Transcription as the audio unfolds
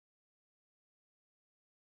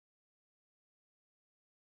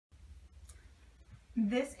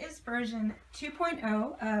This is version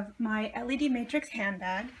 2.0 of my LED Matrix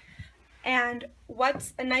handbag, and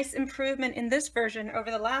what's a nice improvement in this version over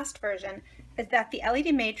the last version is that the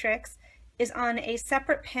LED Matrix is on a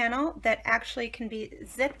separate panel that actually can be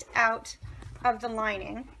zipped out of the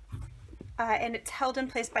lining, and it's held in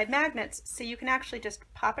place by magnets, so you can actually just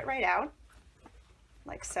pop it right out,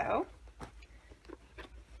 like so.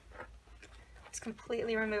 It's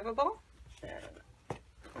completely removable.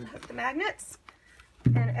 Unhook the magnets.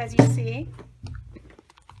 And as you see,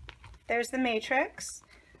 there's the matrix.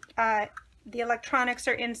 The electronics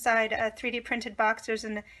are inside a 3D printed box. There's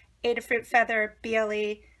an Adafruit Feather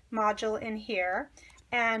BLE module in here.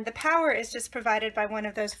 And the power is just provided by one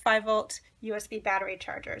of those 5-volt USB battery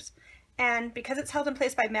chargers. And because it's held in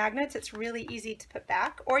place by magnets, it's really easy to put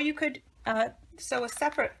back. Or you could sew a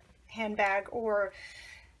separate handbag or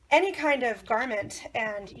any kind of garment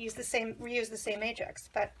and reuse the same matrix.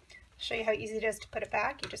 But I'll show you how easy it is to put it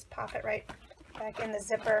back. You just pop it right back in the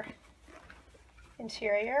zipper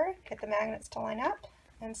interior, get the magnets to line up,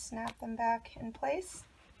 and snap them back in place.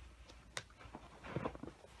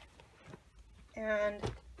 And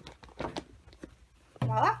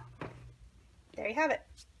voila, there you have it.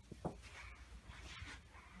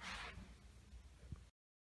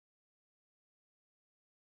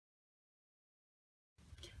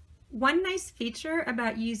 One nice feature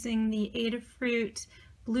about using the Adafruit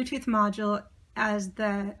Bluetooth module as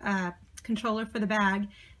the controller for the bag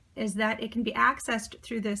is that it can be accessed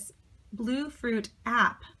through this Bluefruit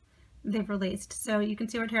app they've released. So you can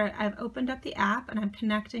see right here, I've opened up the app and I'm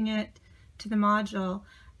connecting it to the module,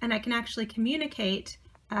 and I can actually communicate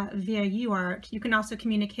via UART. You can also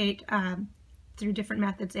communicate through different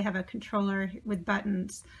methods. They have a controller with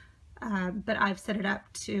buttons, but I've set it up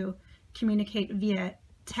to communicate via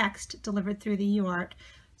text delivered through the UART.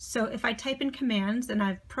 So if I type in commands, and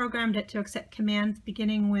I've programmed it to accept commands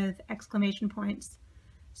beginning with exclamation points.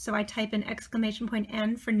 So I type in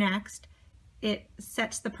 !N for next. It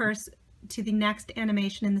sets the purse to the next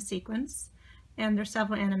animation in the sequence. And there's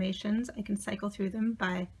several animations. I can cycle through them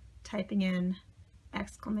by typing in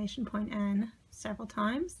 !N several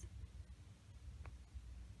times.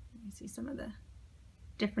 You see some of the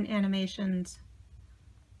different animations.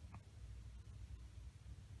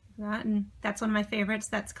 And that's one of my favorites.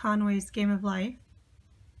 That's Conway's Game of Life.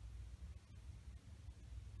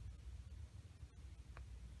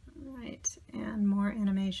 All right, and more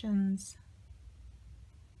animations.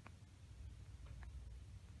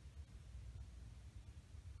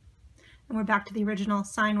 And we're back to the original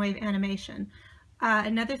sine wave animation.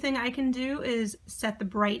 Another thing I can do is set the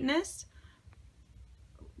brightness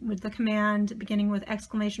with the command beginning with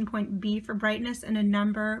 !B for brightness and a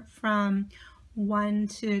number from 1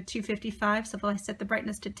 to 255. So if I set the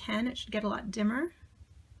brightness to 10, it should get a lot dimmer.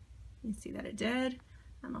 You see that it did.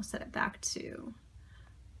 And I'll set it back to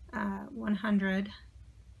 100.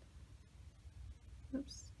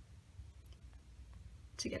 Oops.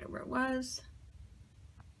 To get it where it was.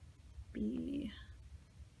 Be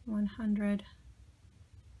 100.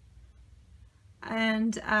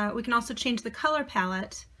 And we can also change the color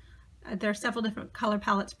palette. There are several different color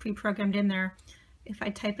palettes pre-programmed in there. If I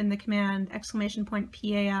type in the command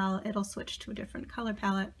 !PAL, it'll switch to a different color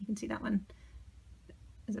palette. You can see that one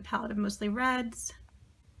is a palette of mostly reds.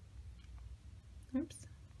 Oops.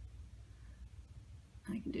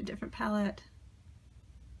 I can do a different palette.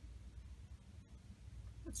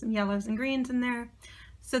 Put some yellows and greens in there.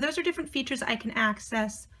 So those are different features I can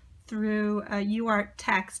access through UART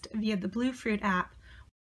text via the Bluefruit app.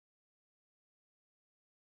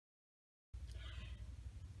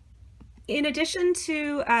 In addition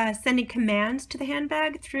to sending commands to the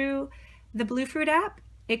handbag through the Bluefruit app,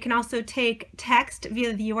 it can also take text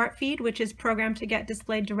via the UART feed, which is programmed to get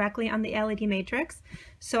displayed directly on the LED matrix.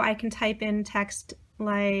 So I can type in text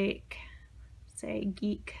like, say,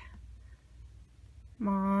 Geek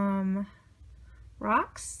Mom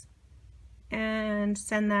Rocks, and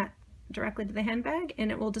send that directly to the handbag,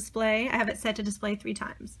 and it will display. I have it set to display 3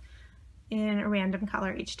 times in a random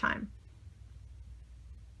color each time.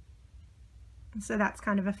 So that's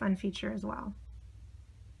kind of a fun feature as well.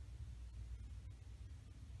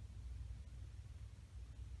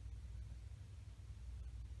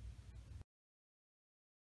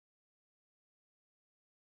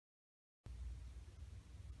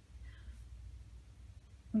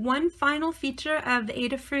 One final feature of the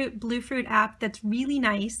Adafruit Bluefruit app that's really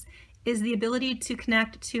nice is the ability to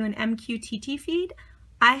connect to an MQTT feed.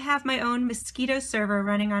 I have my own Mosquito server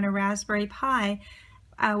running on a Raspberry Pi,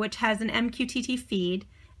 which has an MQTT feed,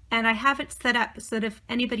 and I have it set up so that if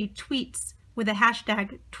anybody tweets with a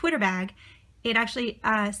hashtag #TwitterBag, it actually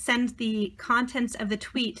sends the contents of the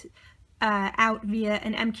tweet out via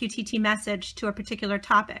an MQTT message to a particular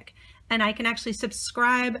topic. And I can actually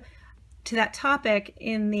subscribe to that topic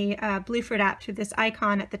in the Bluefruit app through this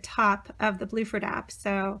icon at the top of the Bluefruit app.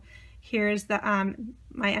 So here's the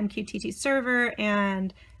my MQTT server,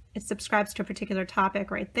 and it subscribes to a particular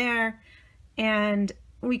topic right there. And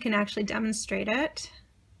we can actually demonstrate it.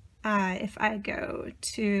 If I go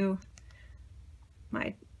to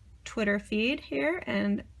my Twitter feed here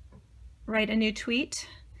and write a new tweet,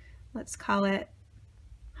 let's call it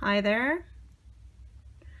 "Hi there,"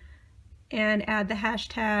 and add the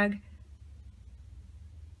hashtag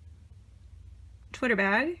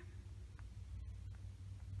TwitterBag.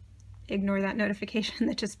 Ignore that notification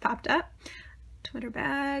that just popped up.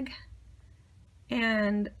 TwitterBag,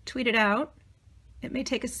 and tweet it out. It may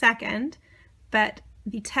take a second, but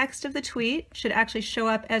the text of the tweet should actually show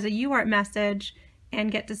up as a UART message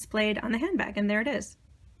and get displayed on the handbag, and there it is.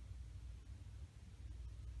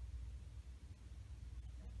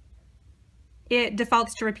 It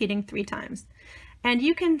defaults to repeating 3 times. And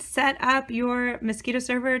you can set up your Mosquito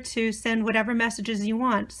server to send whatever messages you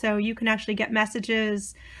want. So you can actually get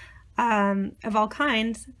messages of all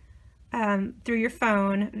kinds through your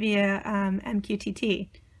phone via MQTT.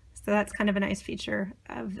 So that's kind of a nice feature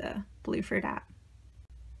of the Bluefruit app.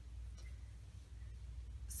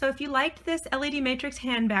 So if you liked this LED Matrix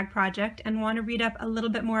handbag project and want to read up a little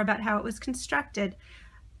bit more about how it was constructed,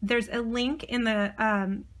 there's a link in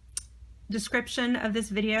the description of this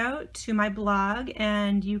video to my blog,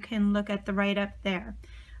 and you can look at the write-up there.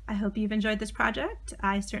 I hope you've enjoyed this project.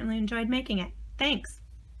 I certainly enjoyed making it. Thanks.